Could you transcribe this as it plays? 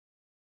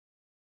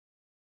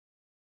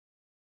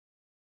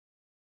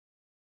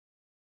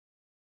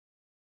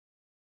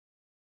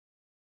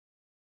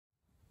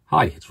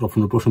Hi, it's Rob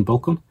from the Brush and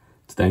Boltgun.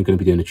 Today I'm going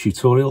to be doing a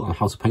tutorial on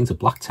how to paint a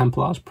Black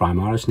Templars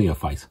Primaris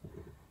Neophyte.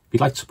 If you'd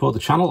like to support the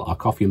channel, our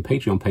Ko-fi and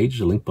Patreon pages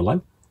are linked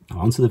below. Now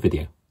on to the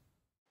video.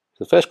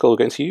 The first colour we're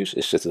going to use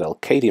is Citadel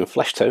Cadian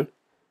Fleshtone.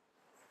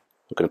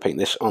 I'm going to paint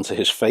this onto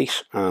his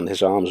face and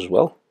his arms as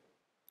well.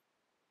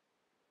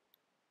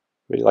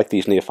 Really like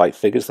these neophyte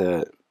figures,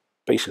 they're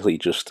basically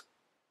just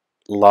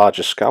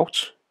larger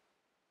scouts.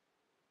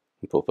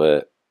 I'll put up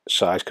a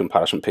size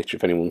comparison picture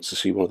if anyone wants to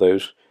see one of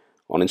those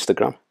on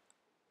Instagram.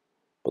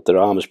 But their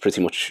armour is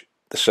pretty much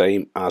the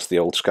same as the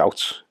old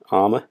Scouts'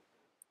 armour.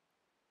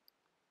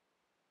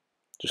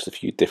 Just a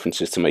few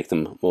differences to make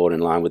them more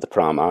in line with the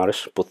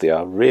Primaris, but they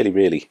are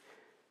really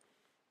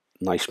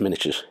nice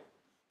miniatures.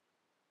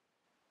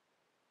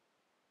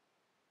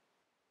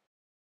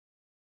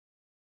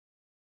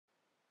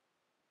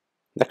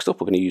 Next up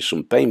we're going to use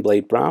some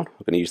Baneblade brown.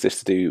 We're going to use this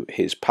to do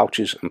his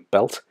pouches and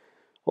belt.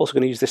 Also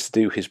going to use this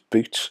to do his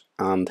boots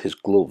and his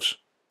gloves.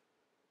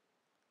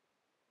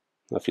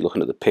 Now if you're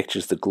looking at the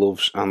pictures, the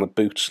gloves and the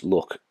boots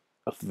look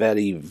a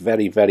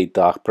very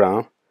dark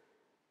brown.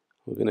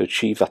 We're going to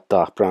achieve that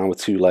dark brown with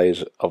 2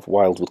 layers of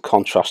Wildwood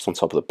contrast on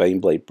top of the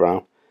Baneblade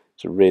brown.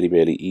 It's a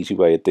really easy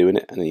way of doing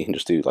it, and then you can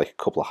just do like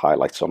a couple of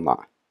highlights on that.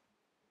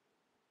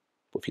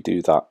 But if you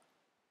do that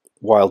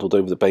Wildwood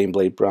over the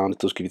Baneblade brown, it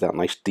does give you that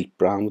nice deep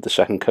brown with the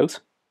second coat.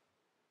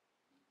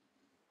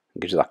 It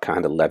gives you that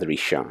kind of leathery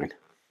shine.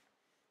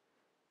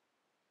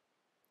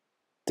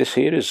 This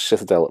here is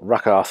Citadel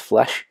Rakarth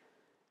flesh.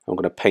 I'm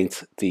going to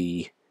paint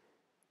the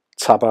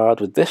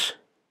tabard with this.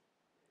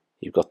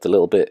 You've got the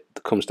little bit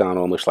that comes down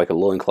almost like a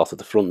loincloth at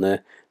the front there.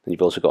 Then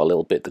you've also got a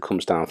little bit that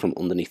comes down from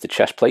underneath the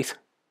chest plate.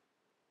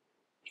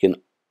 You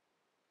can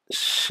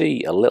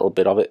see a little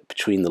bit of it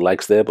between the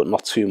legs there, but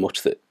not too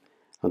much that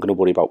I'm going to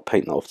worry about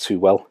painting that off too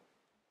well.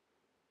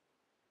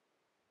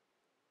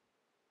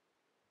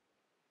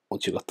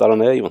 Once you've got that on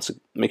there, you want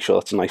to make sure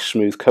that's a nice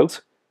smooth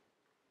coat.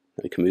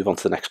 Then we can move on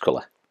to the next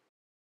colour.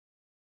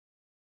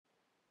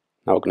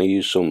 Now we're going to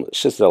use some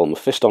Citadel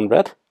Mephiston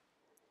Red.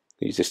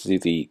 Use this to do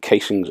the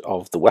casings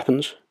of the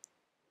weapons.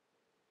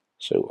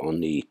 So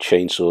on the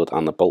chainsword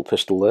and the bolt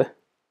pistol there.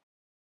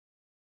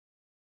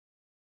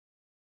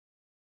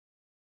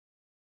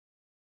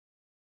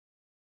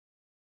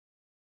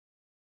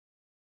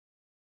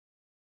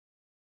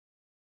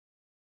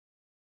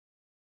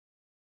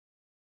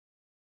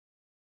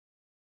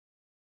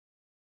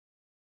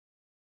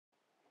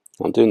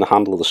 I'm doing the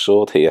handle of the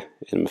sword here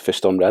in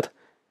Mephiston Red.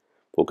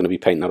 We're going to be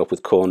painting that up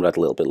with Khorne Red a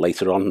little bit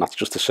later on, and that's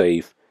just to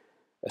save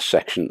a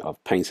section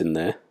of paint in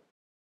there,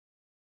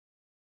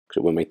 because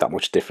it won't make that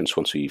much difference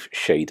once we've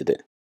shaded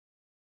it.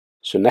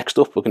 So next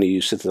up we're going to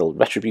use Citadel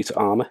Retributor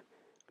armour.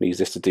 I'm going to use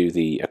this to do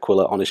the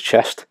Aquila on his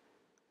chest,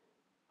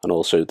 and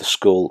also the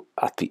skull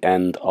at the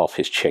end of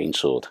his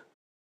chainsword.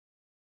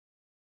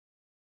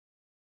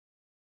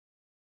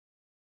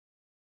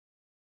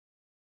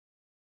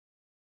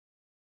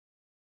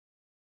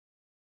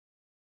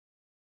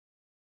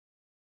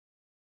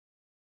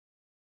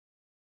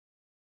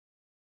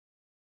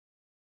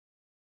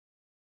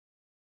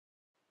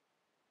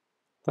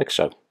 Like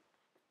so.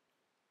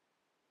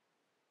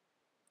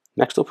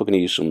 Next up we're going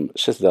to use some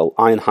Citadel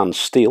Iron Hand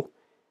Steel.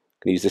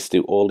 I'm going to use this to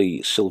do all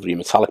the silvery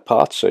metallic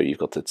parts, so you've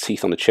got the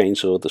teeth on the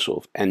chainsword, the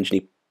sort of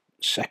engine-y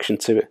section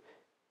to it,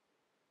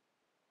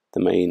 the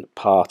main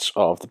parts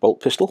of the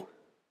bolt pistol,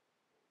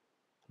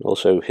 and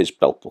also his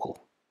belt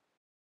buckle.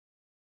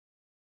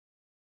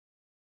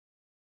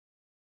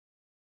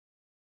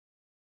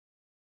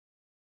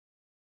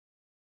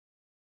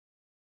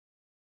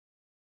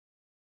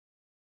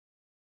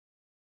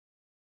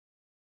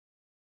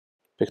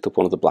 Picked up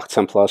one of the Black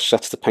Templars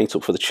sets to paint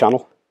up for the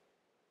channel.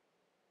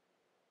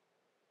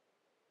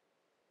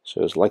 So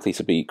there's likely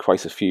to be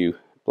quite a few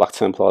Black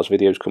Templars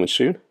videos coming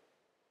soon. I'm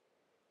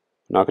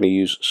now going to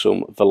use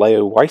some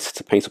Vallejo White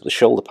to paint up the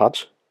shoulder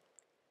pads.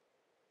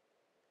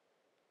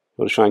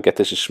 I'm going to try and get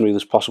this as smooth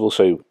as possible,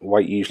 so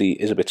white usually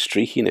is a bit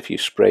streaky, and if you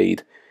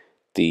sprayed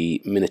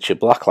the miniature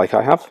black like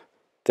I have,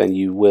 then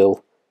you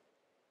will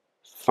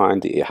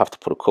find that you have to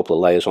put a couple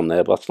of layers on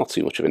there, but that's not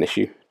too much of an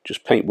issue.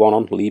 Just paint one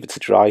on, leave it to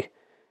dry,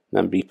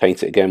 and then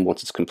repaint it again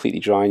once it's completely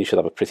dry, and you should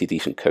have a pretty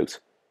decent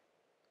coat.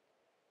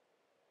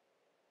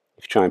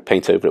 If you try and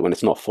paint over it when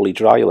it's not fully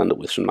dry, you'll end up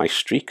with some nice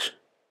streaks,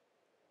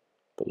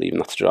 but leaving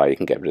that to dry you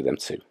can get rid of them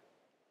too.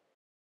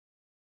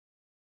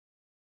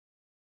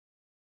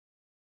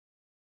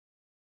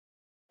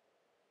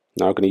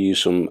 Now I'm going to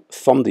use some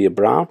Thondia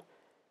brown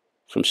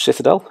from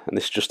Citadel, and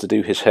this is just to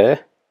do his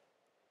hair.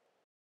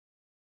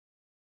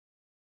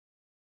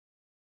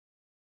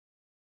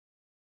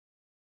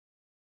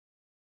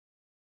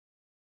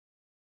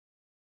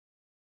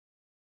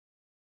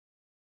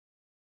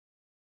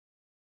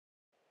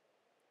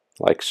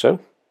 Like so.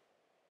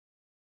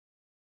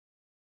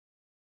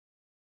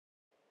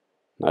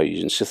 Now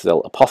using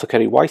Citadel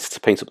Apothecary White to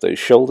paint up those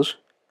shoulders.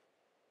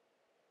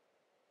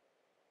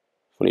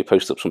 Funny, I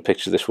posted up some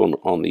pictures of this one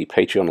on the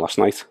Patreon last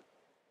night.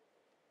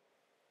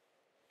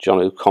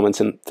 Jono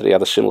commenting that he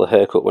had a similar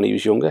haircut when he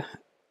was younger.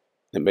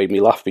 It made me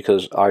laugh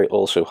because I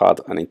also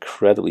had an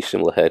incredibly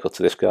similar haircut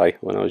to this guy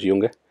when I was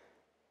younger.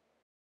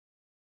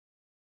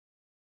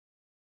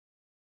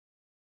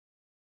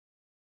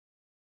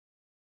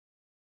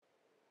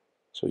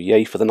 So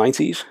yay for the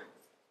 90s.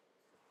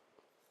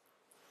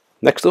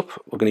 Next up,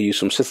 we're going to use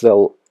some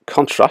Citadel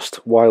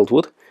Contrast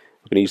Wildwood.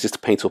 We're going to use this to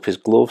paint up his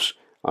gloves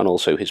and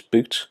also his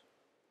boots.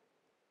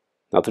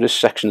 Now there is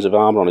sections of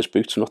armour on his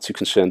boots. I'm not too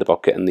concerned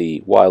about getting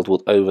the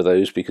Wildwood over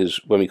those, because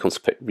when we come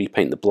to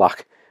repaint the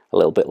black a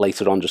little bit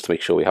later on, just to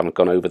make sure we haven't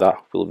gone over that,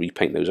 we'll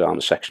repaint those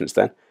armour sections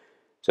then.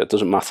 So it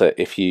doesn't matter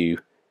if you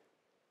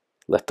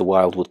let the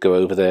Wildwood go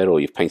over there, or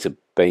you've painted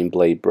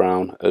Baneblade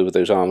brown over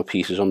those armour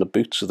pieces on the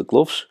boots of the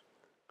gloves,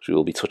 because we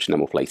will be touching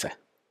them up later.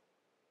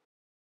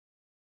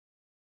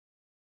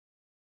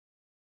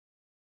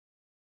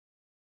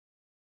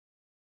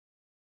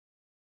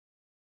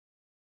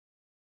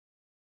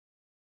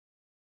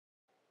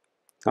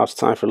 Now it's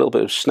time for a little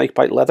bit of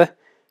snakebite leather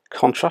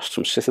contrast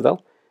from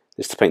Citadel.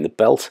 This is to paint the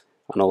belt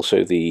and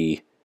also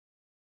the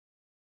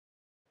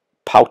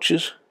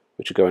pouches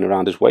which are going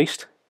around his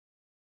waist.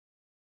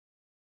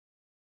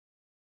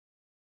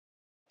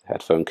 The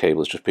headphone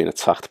cable has just been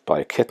attacked by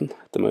a kitten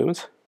at the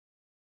moment.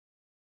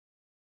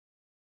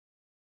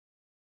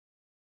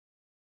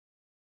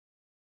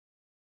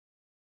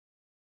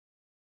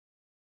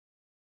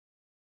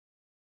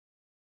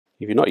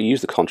 If you've not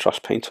used the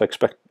contrast paints, I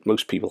expect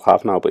most people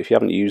have now, but if you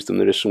haven't used them,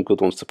 there is some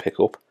good ones to pick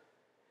up.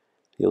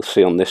 You'll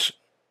see on this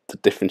the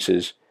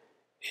differences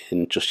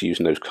in just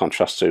using those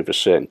contrasts over a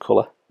certain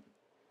colour.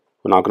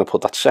 We're now going to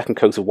put that second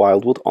coat of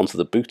Wildwood onto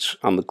the boots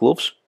and the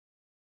gloves.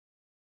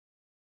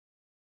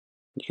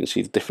 You can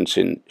see the difference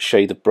in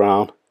shade of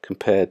brown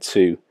compared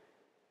to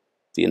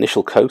the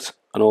initial coat,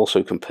 and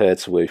also compared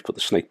to where we've put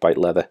the snakebite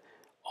leather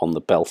on the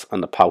belt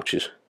and the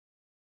pouches.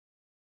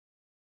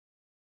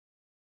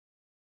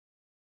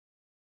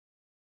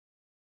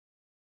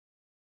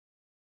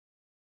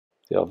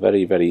 They are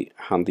very, very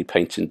handy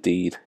paints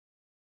indeed.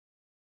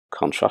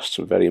 Contrasts,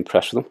 I'm very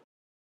impressed with them.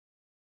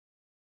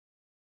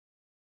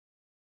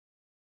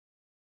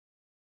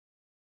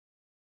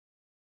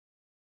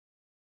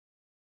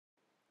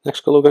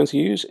 Next colour we're going to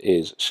use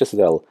is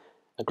Citadel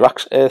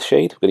Agrax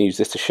Earthshade. We're going to use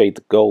this to shade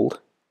the gold.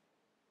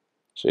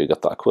 So you've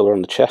got that Aquila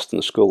on the chest and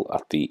the skull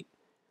at the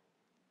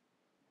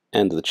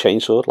end of the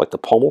chainsword, like the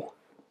pommel.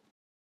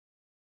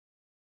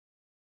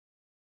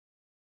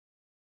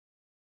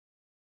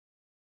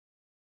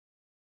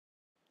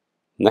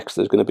 Next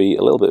there's going to be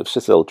a little bit of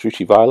Citadel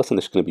Druchii Violet, and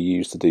this is going to be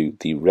used to do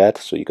the red.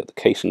 So you've got the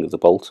casing of the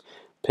bolt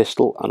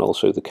pistol and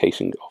also the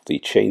casing of the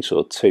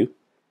chainsword too.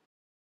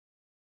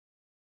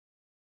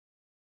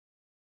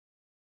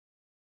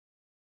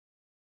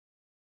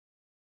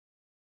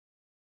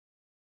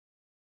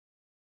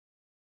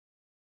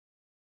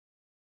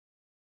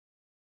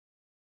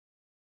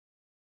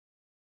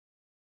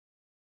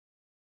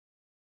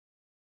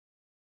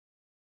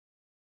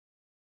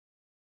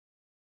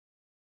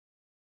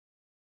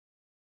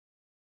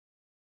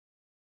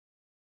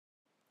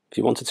 If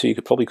you wanted to, you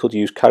could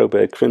use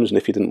Carroburg Crimson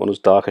if you didn't want as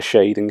darker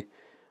shading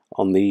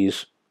on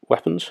these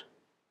weapons.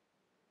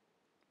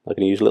 I'm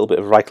going to use a little bit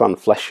of Reichland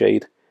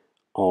Fleshtone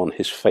on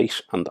his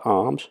face and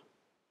arms.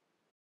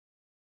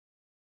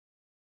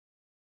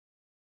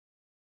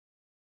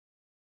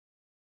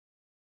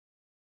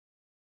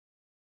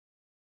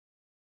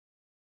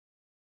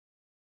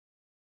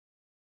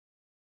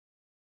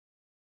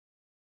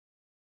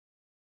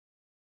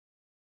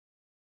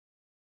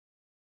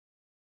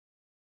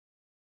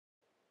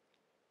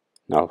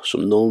 Now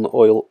some Nuln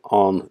Oil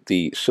on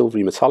the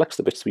silvery metallics,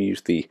 the bits we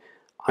use the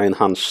Iron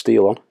Hand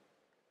steel on.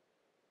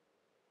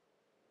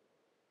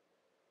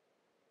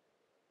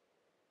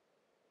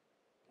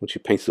 Once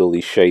you've painted all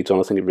these shades on,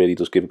 I think it really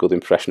does give a good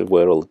impression of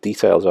where all the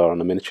details are on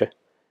the miniature.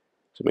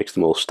 So it makes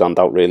them all stand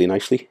out really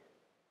nicely.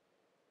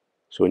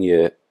 So when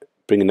you're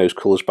bringing those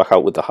colours back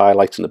out with the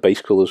highlights and the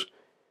base colours,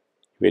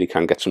 you really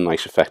can get some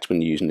nice effects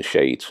when you're using the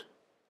shades.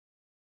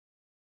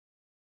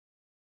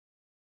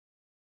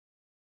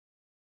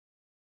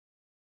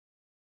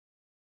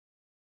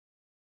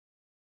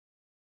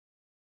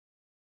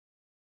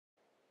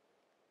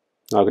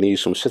 Now I'm going to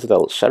use some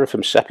Citadel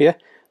Seraphim Sepia,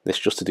 this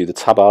just to do the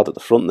tabard at the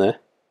front there.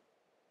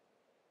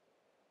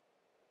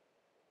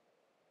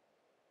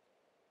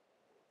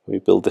 When we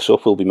build this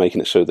up, we'll be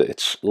making it so that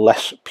it's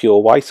less pure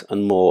white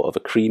and more of a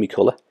creamy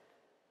colour.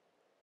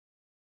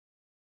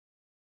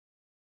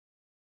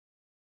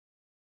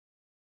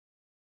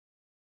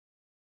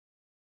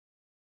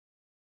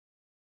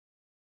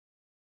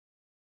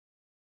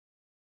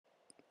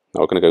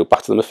 Now we're going to go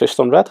back to the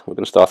Mephiston Red. We're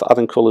going to start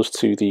adding colours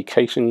to the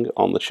casing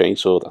on the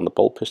chainsword and the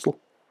bolt pistol.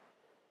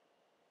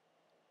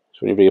 So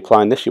when you're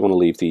reapplying this, you want to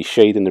leave the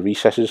shade in the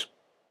recesses.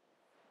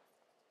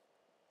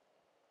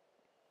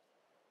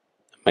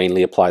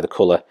 Mainly apply the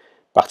colour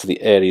back to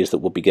the areas that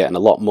will be getting a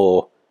lot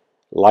more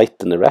light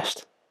than the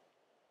rest.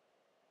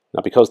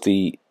 Now because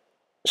the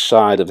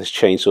side of this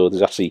chainsword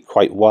is actually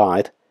quite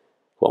wide,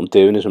 what I'm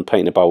doing is I'm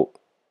painting about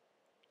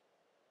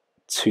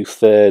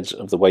 2/3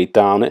 of the way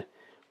down it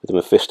with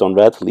the Mephiston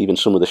Red, leaving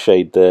some of the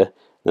shade there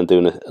then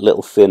doing a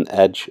little thin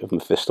edge of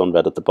Mephiston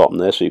Red at the bottom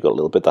there, so you've got a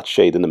little bit of that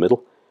shade in the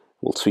middle.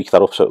 We'll tweak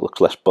that up so it looks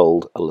less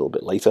bold a little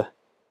bit later.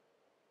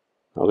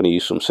 I'm going to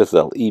use some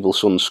Citadel Evil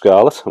Sunz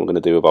Scarlet. I'm going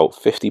to do about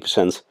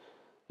 50%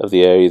 of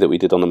the area that we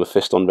did on the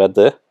Mephiston Red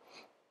there.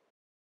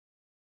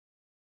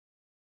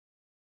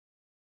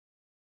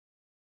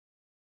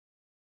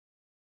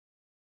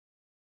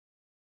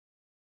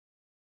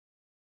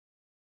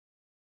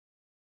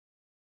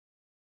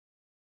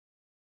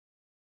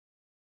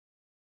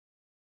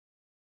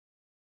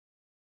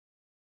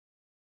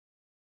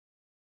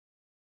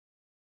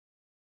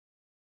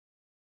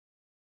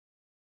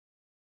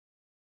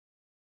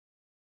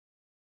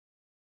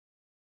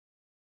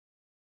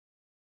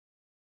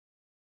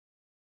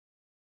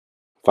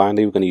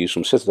 Finally, we're going to use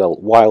some Citadel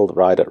Wild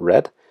Rider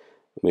Red.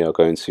 We are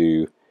going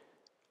to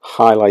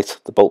highlight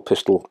the bolt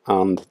pistol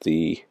and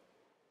the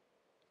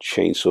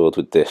chainsword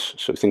with this.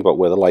 So think about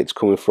where the light's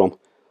coming from.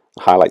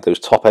 Highlight those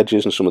top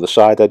edges and some of the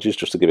side edges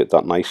just to give it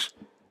that nice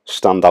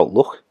standout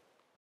look.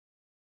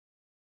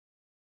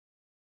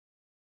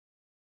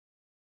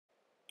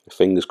 The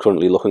finger's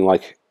currently looking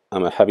like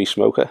I'm a heavy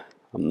smoker.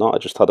 I'm not. I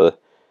just had a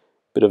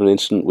bit of an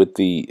incident with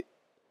the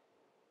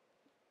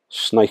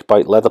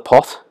snakebite leather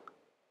pot,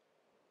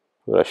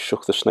 where I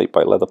shook the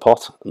snakebite leather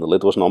pot and the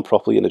lid wasn't on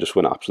properly and it just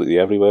went absolutely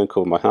everywhere and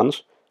covered my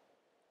hands.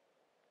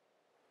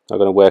 I'm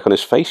going to work on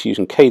his face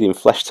using Cadian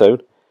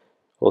Fleshtone,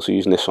 also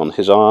using this on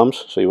his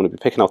arms, so you want to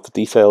be picking out the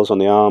details on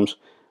the arms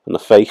and the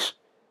face,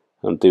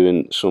 and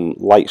doing some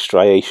light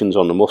striations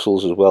on the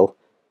muscles as well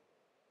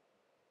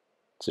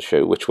to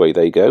show which way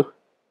they go.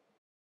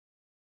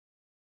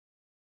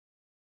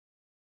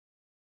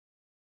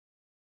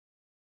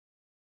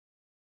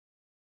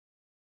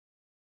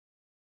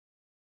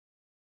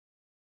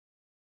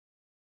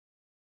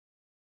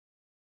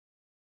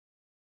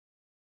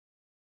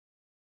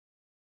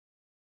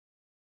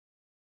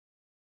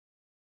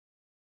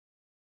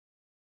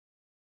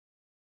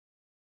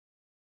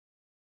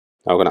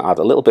 Now we're going to add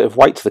a little bit of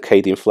white to the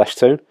Cadian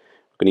Fleshtone.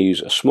 I'm going to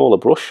use a smaller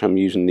brush. I'm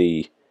using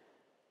the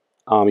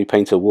Army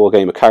Painter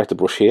Wargamer character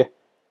brush here.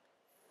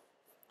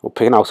 We're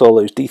picking out all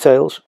those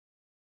details,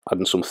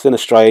 adding some thinner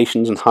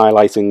striations and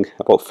highlighting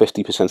about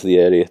 50% of the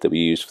area that we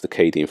used for the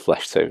Cadian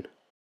Fleshtone.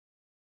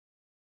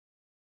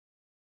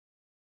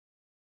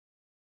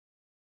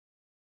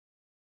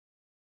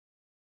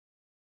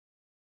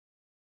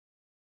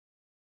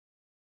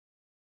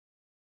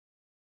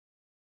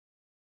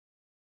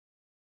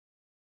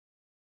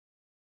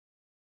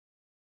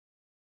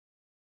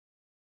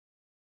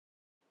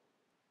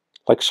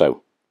 Like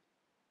so.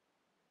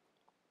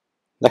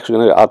 Next we're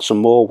going to add some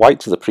more white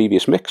to the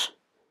previous mix.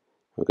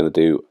 We're going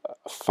to do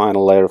a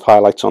final layer of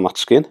highlights on that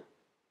skin.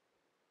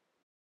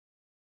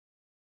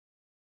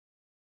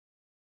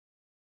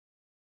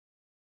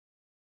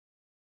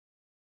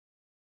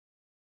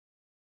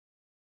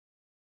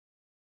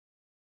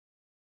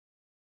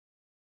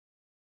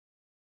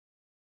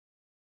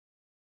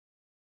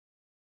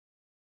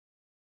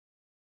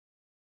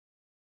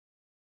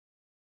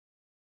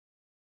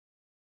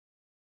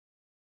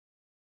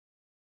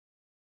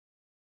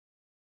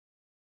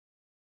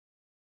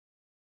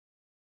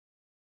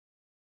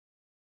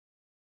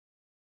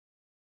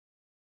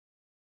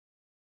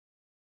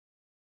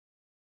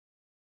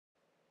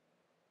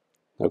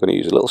 I'm going to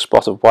use a little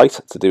spot of white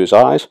to do his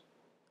eyes.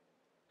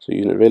 So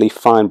using a really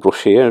fine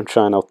brush here and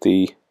trying out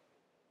the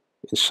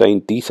insane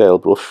detail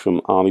brush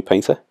from Army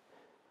Painter,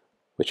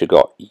 which I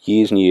got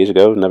years and years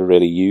ago, never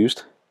really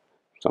used.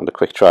 So I'm going to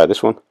quick try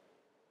this one.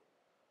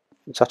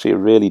 It's actually a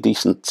really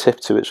decent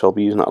tip to it, so I'll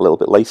be using that a little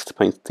bit later to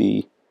paint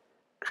the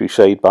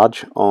Crusade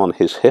badge on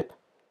his hip.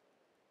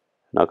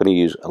 Now I'm going to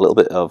use a little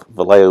bit of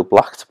Vallejo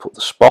Black to put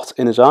the spot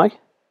in his eye.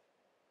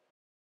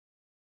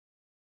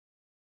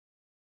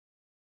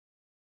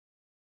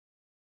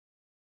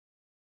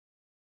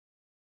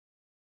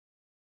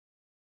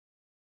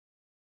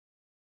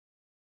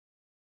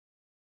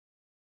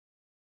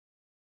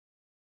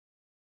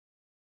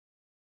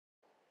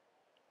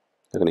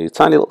 I'm going to use a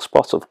tiny little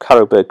spot of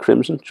Carroburg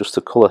Crimson just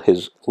to colour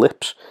his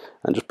lips,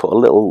 and just put a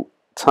little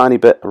tiny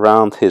bit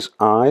around his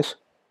eyes.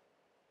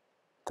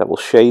 That will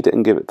shade it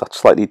and give it that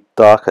slightly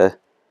darker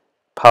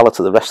palette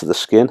to the rest of the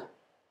skin.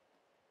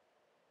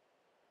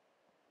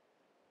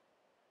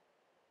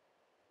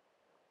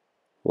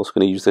 I'm also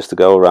going to use this to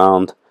go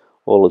around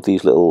all of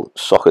these little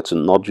sockets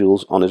and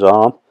nodules on his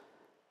arm.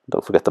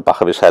 Don't forget the back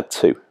of his head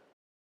too.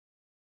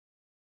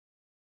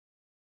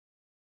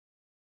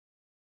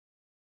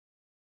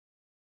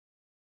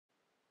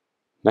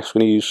 Next we're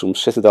going to use some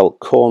Citadel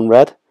Khorne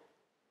Red.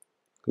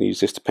 I'm going to use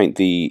this to paint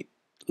the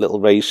little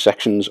raised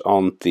sections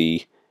on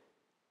the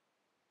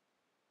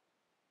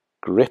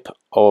grip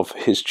of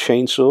his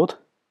chainsword.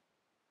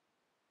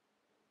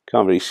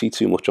 Can't really see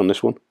too much on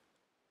this one.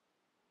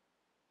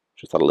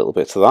 Just add a little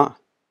bit to that.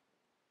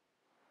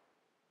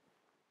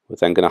 We're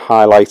then going to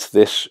highlight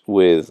this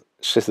with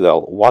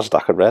Citadel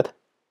Wazdakka Red.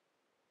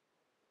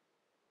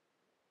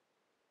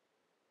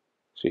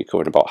 So you're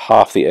covering about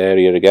half the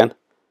area again,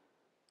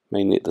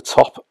 mainly at the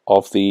top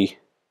of the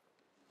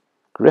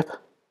grip.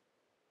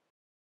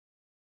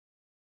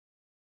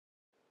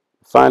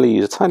 Finally,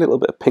 use a tiny little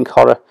bit of pink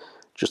horror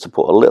just to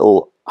put a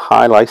little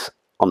highlight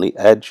on the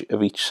edge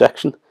of each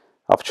section.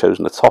 I've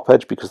chosen the top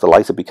edge because the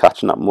light will be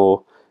catching that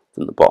more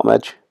than the bottom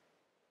edge.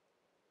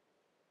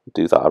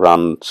 Do that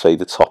around, say,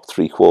 the top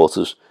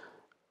 3/4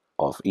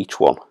 of each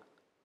one.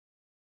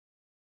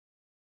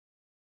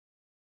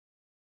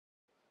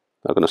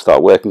 I'm going to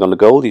start working on the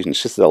gold using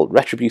Citadel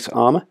Retributor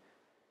armour.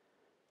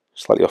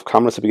 Slightly off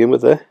camera to begin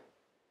with there.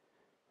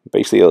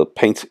 Basically, I'll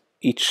paint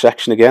each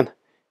section again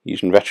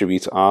using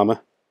Retributor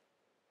armour,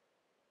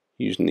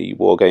 using the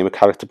Wargamer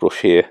character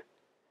brush here,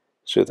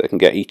 so that I can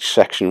get each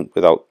section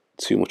without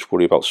too much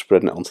worry about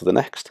spreading it onto the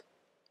next.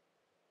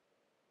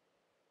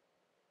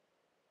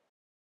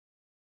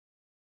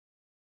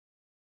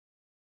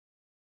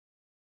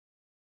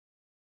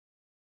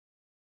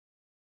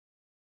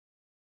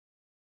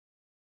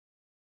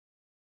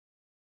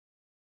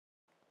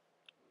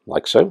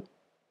 Like so.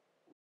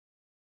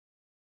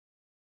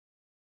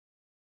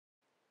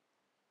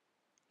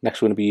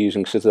 Next we're going to be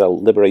using Citadel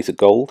Liberator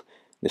Gold.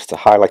 This to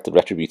highlight the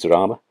Retributor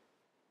armour.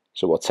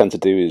 So what I tend to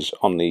do is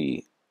on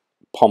the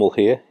pommel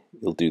here,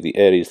 you'll do the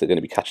areas that are going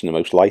to be catching the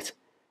most light.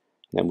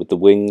 And then with the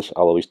wings,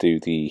 I'll always do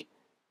the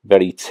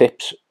very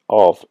tips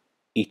of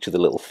each of the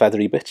little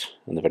feathery bits,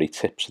 and the very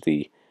tips of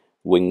the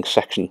wing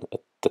section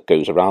that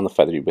goes around the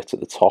feathery bits at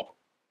the top.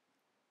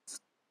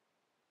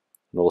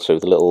 And also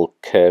the little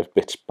curved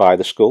bits by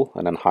the skull,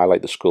 and then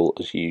highlight the skull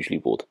as you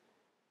usually would.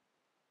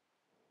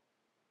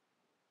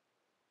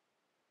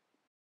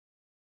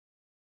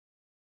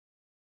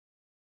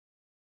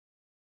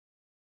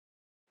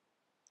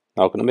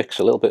 Now I'm going to mix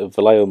a little bit of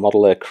Vallejo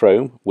Model Air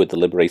Chrome with the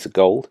Liberator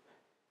Gold.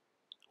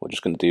 We're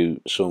just going to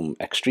do some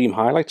extreme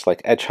highlights,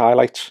 like edge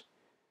highlights,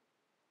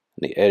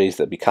 in the areas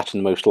that will be catching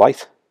the most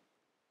light.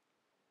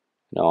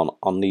 Now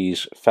on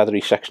these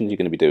feathery sections, you're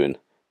going to be doing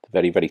the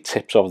very, very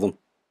tips of them.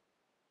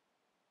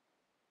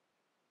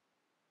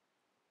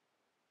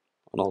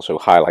 And also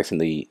highlighting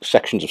the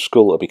sections of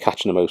skull that will be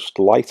catching the most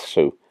light,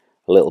 so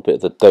a little bit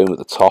of the dome at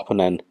the top,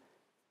 and then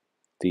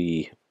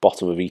the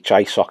bottom of each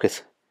eye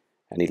socket,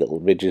 any little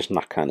ridges and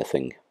that kind of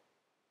thing.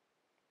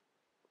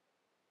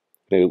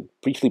 I'm going to go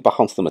briefly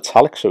back onto the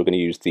metallic, so we're going to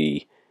use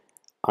the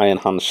Iron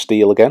Hand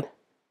Steel again.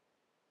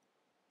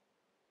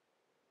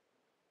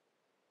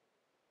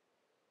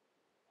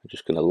 I'm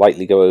just going to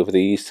lightly go over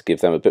these to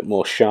give them a bit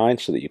more shine,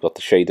 so that you've got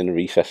the shade in the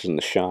recesses and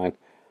the shine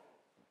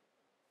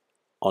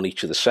on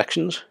each of the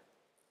sections.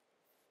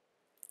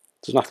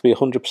 It doesn't have to be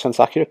 100%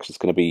 accurate, because it's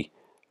going to be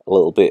a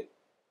little bit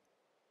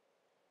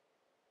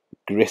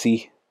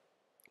gritty,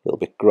 a little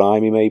bit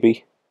grimy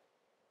maybe.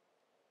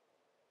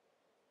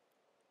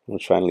 I'm going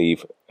to try and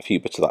leave a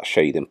few bits of that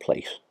shade in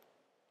place.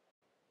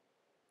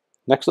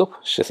 Next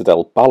up,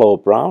 Citadel Balor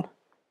Brown. I'm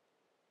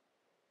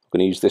going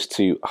to use this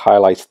to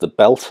highlight the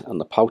belt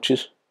and the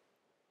pouches.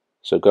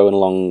 So going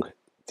along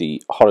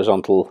the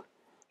horizontal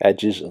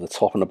edges at the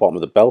top and the bottom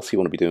of the belt, you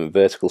want to be doing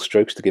vertical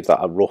strokes to give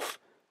that a rough,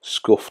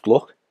 scuffed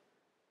look.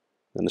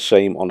 And the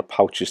same on the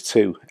pouches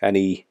too.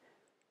 Any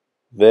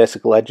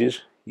vertical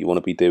edges, you want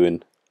to be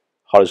doing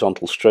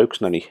horizontal strokes,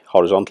 and any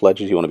horizontal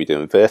edges, you want to be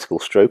doing vertical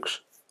strokes.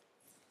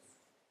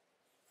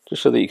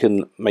 Just so that you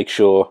can make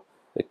sure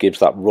it gives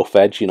that rough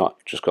edge, you're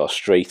not just got a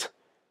straight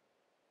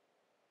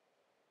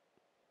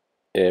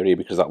area,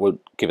 because that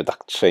won't give it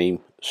that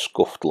same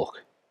scuffed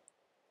look.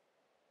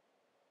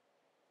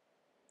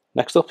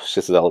 Next up,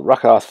 Citadel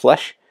Rakarth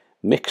Flesh,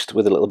 mixed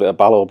with a little bit of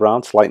Balor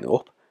Brown to lighten it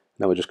up.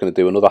 Now we're just going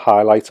to do another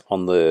highlight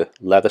on the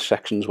leather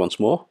sections once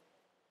more.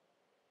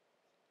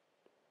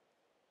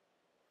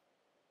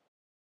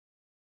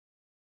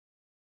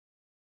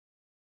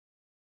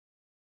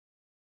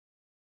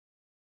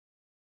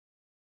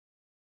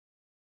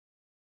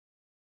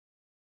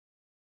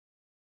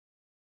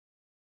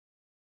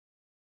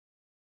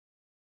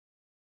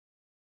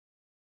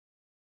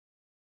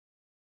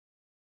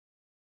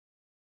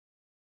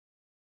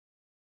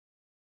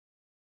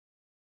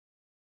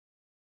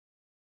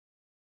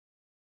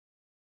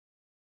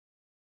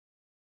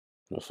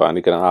 I'm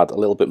finally going to add a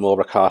little bit more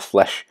Rakarth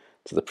Flesh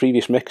to the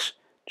previous mix,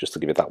 just to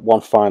give it that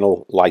one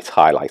final light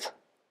highlight.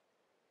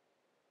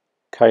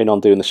 Carrying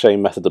on doing the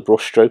same method of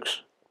brush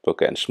strokes, but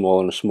getting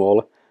smaller and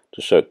smaller,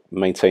 just so it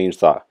maintains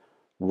that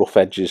rough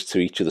edges to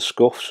each of the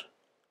scuffs.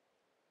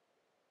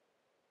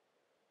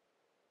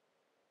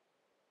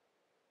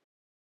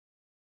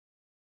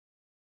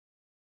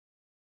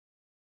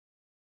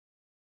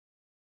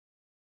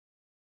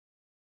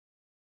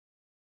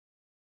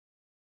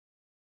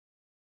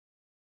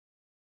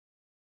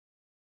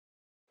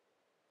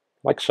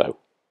 Like so.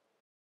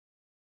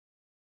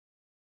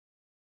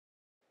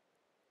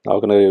 Now we're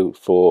going to go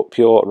for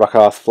pure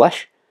Rakarth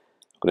Flesh.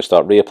 I'm going to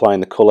start reapplying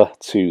the colour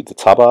to the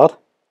tabard.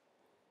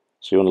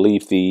 So you want to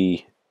leave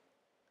the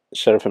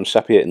Seraphim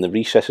Sepia in the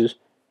recesses.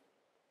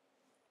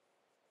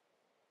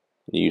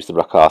 You use the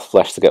Rakarth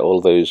Flesh to get all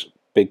of those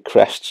big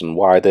crests and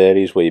wide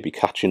areas where you'll be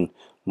catching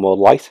more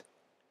light.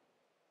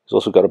 He's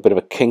also got a bit of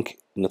a kink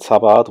in the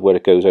tabard where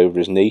it goes over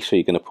his knee, so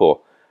you're going to put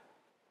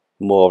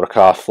more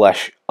Rakarth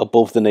Flesh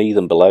above the knee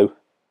than below.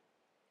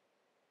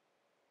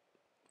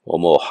 or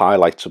more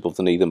highlights above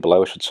the knee than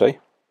below, I should say.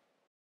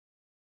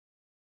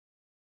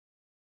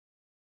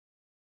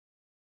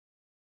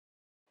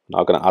 Now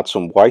I'm going to add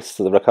some white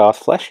to the Rakarth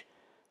flesh.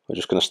 We're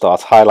just going to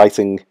start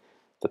highlighting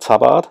the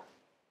tabard.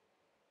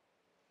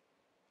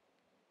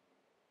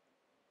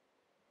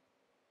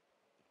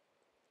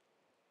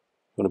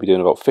 You're going to be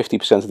doing about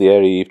 50% of the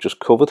area you've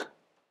just covered.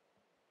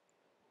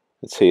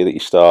 It's here that you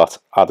start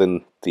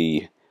adding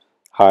the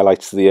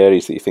highlights to the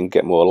areas that you think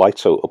get more light,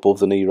 so above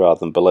the knee rather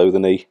than below the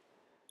knee.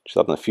 Just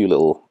adding a few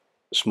little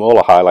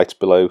smaller highlights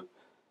below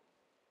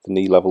the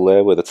knee level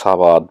there where the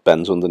tabard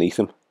bends underneath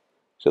him.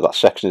 So that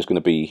section is going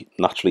to be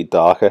naturally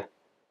darker.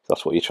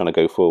 That's what you're trying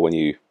to go for when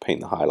you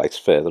paint the highlights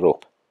further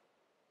up.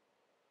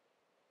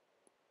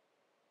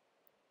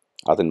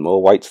 Adding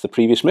more white to the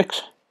previous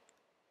mix.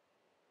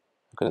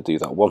 I'm going to do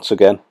that once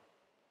again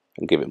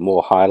and give it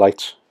more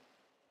highlights.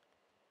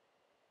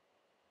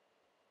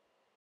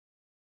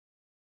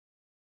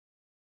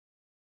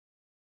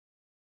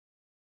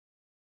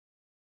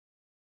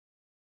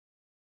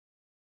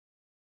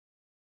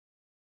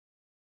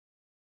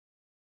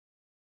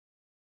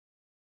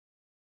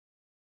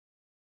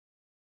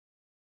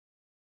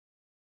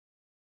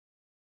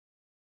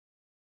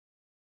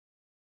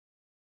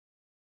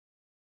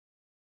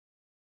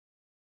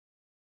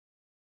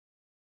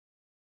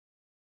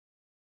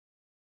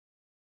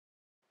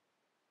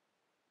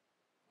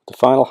 The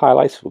final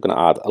highlight, we're going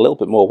to add a little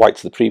bit more white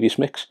to the previous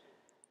mix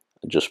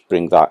and just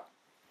bring that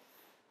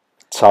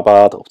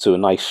tabard up to a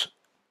nice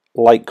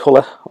light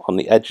colour on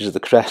the edges of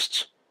the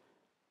crests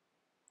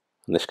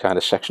and this kind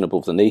of section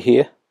above the knee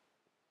here.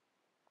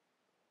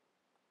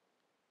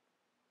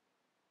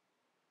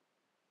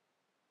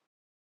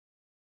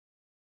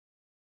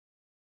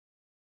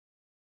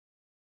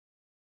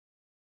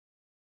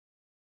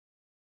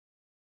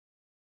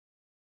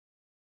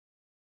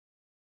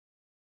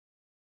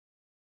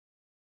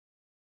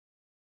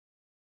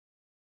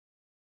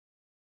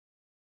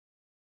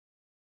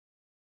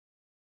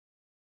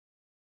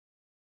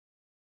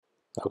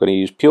 I'm going to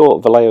use pure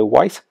Vallejo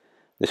White.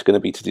 This is going to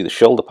be to do the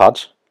shoulder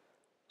pads.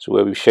 So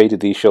where we've shaded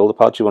these shoulder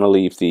pads, you want to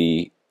leave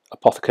the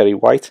Apothecary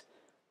White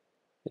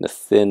in a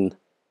thin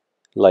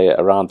layer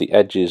around the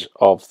edges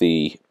of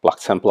the Black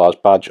Templars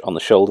badge on the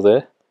shoulder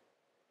there.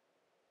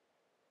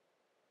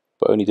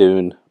 But only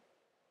doing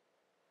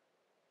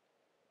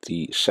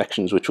the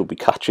sections which will be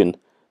catching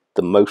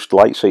the most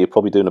light, so you're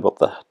probably doing about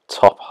the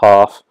top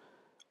half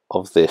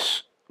of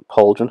this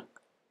pauldron.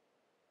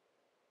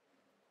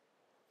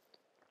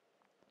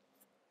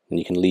 And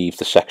you can leave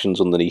the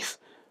sections underneath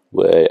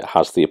where it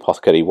has the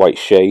Apothecary White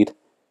shade,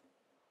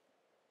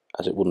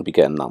 as it wouldn't be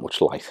getting that much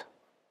light.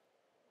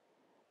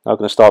 Now I'm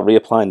going to start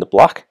reapplying the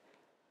black,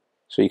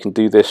 so you can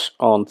do this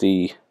on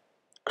the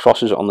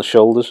crosses on the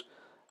shoulders,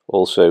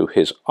 also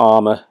his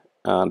armour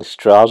and his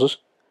trousers,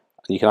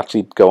 and you can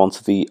actually go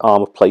onto the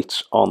armour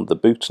plates on the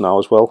boots now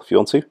as well if you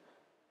want to.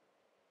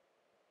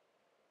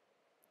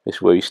 This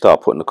is where you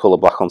start putting the colour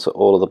back onto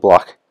all of the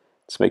black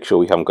to make sure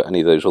we haven't got any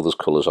of those other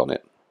colours on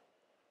it.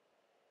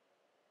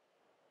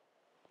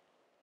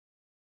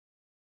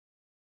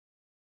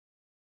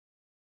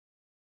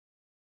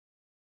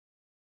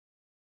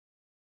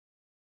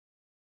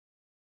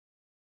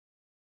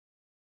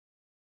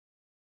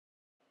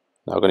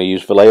 Now we're going to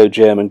use Vallejo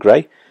German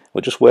Grey.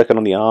 We're just working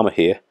on the armour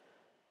here,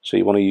 so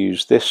you want to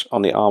use this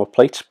on the armour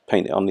plate,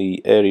 paint it on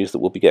the areas that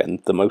will be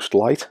getting the most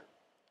light.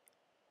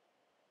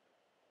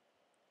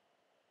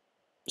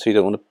 So you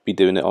don't want to be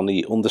doing it on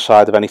the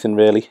underside of anything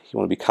really, you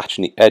want to be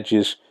catching the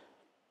edges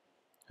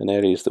and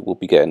areas that will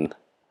be getting,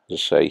 as I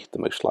say, the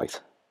most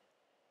light.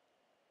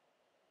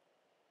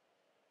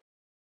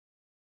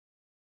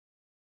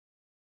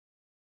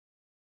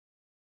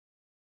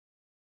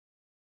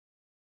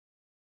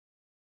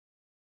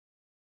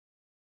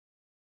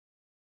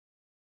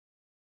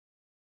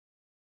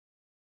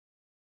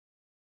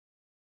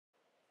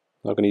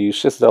 Now I'm going to use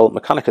Citadel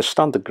Mechanicus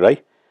Standard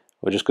Grey.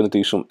 We're just going to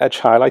do some edge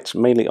highlights,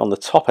 mainly on the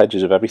top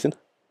edges of everything.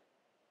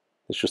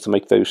 It's just to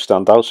make those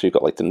stand out, so you've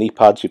got like the knee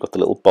pads, you've got the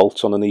little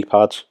bolts on the knee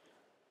pads,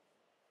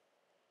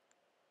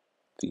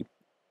 the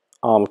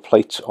armour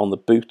plates on the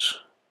boots,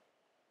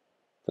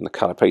 and the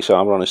carapace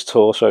armour on his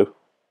torso,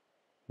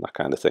 that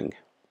kind of thing.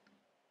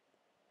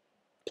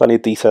 Plenty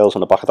of details on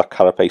the back of that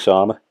carapace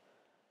armour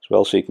as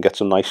well, so you can get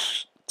some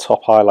nice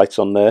top highlights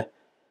on there,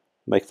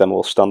 make them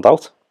all stand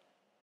out.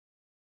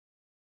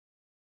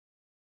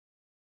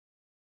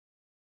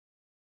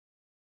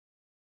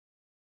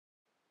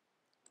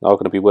 Now we're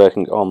going to be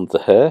working on the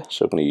hair,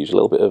 so I'm going to use a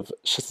little bit of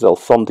Citadel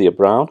Thondia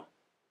Brown.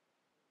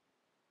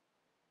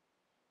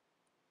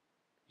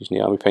 Using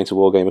the Army Painter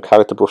Wargamer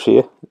character brush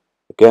here,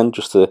 again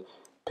just to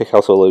pick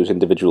out all those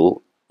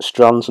individual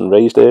strands and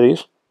raised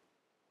areas.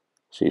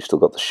 So you've still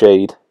got the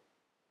shade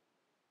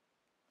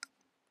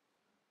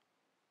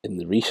in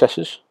the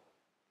recesses.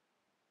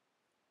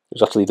 It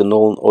was actually the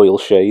Nuln Oil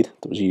shade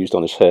that was used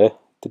on his hair,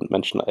 didn't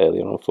mention that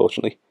earlier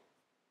unfortunately.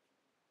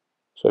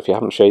 So if you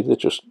haven't shaded it,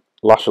 just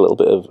lash a little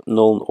bit of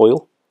Nuln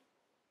Oil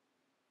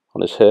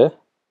on his hair.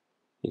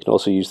 You can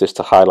also use this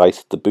to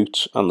highlight the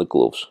boots and the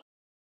gloves.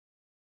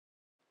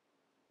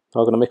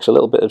 Now I'm going to mix a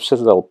little bit of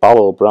Citadel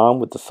Balor brown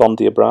with the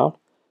Thondia brown,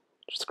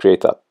 just to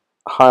create that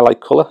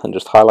highlight colour and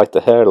just highlight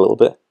the hair a little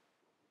bit.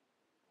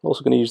 I'm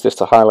also going to use this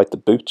to highlight the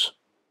boots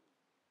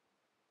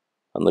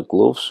and the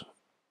gloves,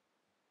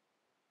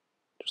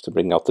 just to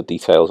bring out the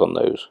details on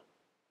those.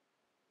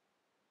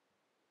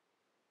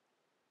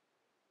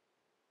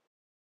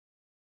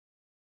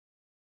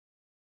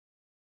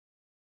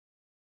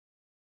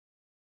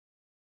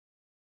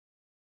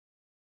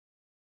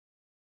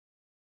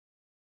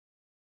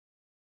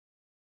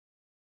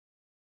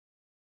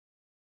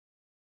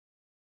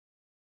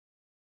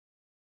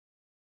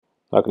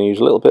 Now I'm going to use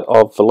a little bit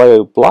of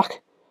Vallejo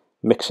Black,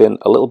 mix in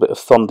a little bit of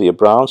Thondia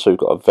brown, so we've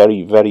got a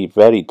very, very,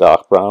 very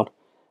dark brown.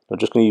 I'm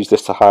just going to use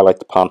this to highlight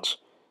the pants.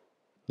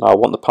 Now I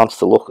want the pants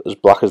to look as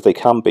black as they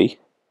can be,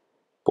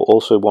 but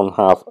also want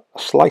to have a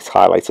slight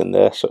highlight in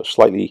there, so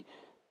slightly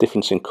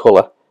difference in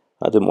colour.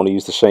 I didn't want to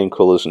use the same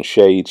colours and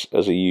shades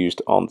as I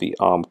used on the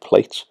armour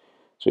plates,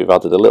 so we've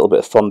added a little bit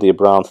of Thondia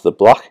brown to the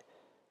black,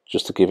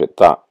 just to give it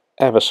that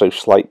ever so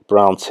slight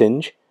brown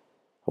tinge.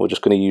 And we're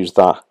just going to use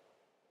that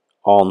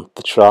on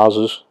the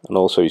trousers, and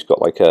also he's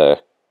got like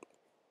a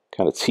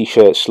kind of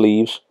t-shirt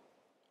sleeves.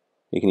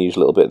 You can use a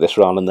little bit of this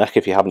around the neck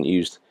if you haven't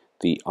used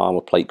the armour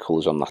plate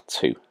colours on that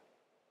too.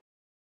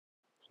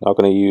 Now I'm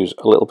going to use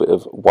a little bit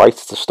of white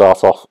to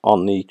start off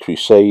on the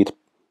Crusade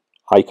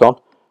icon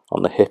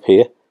on the hip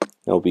here.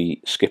 I'll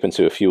be skipping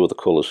to a few other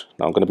colours.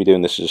 Now I'm going to be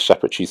doing this as a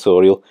separate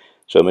tutorial,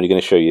 so I'm only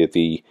going to show you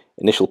the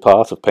initial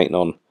part of painting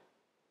on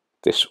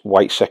this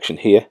white section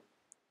here,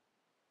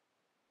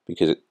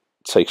 because it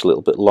takes a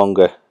little bit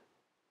longer.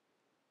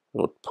 I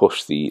would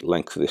push the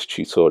length of this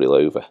tutorial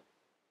over.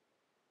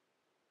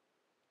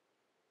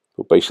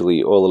 But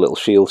basically all the little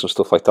shields and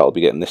stuff like that will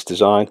be getting this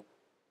design.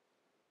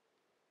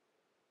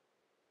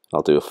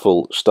 I'll do a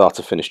full start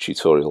to finish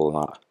tutorial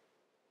on that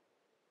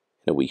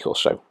in a week or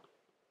so.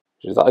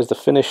 So that is the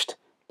finished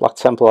Black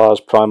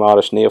Templars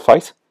Primaris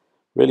Neophyte.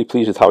 Really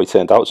pleased with how he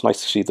turned out. It's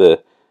nice to see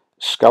the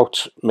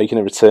scouts making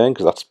a return,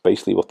 because that's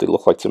basically what they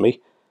look like to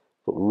me.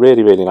 But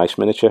really, really nice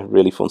miniature,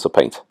 really fun to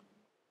paint.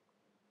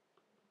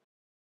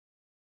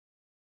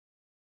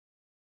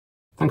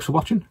 Thanks for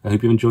watching. I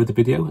hope you enjoyed the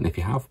video, and if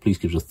you have, please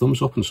give us a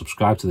thumbs up and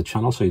subscribe to the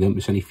channel so you don't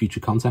miss any future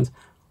content.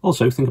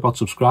 Also, think about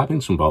subscribing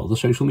to some of our other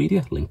social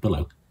media, linked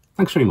below.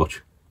 Thanks very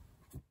much.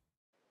 If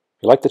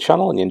you like the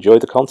channel and you enjoy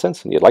the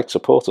content and you'd like to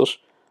support us,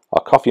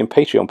 our Ko-fi and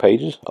Patreon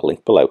pages are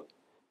linked below.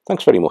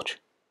 Thanks very much.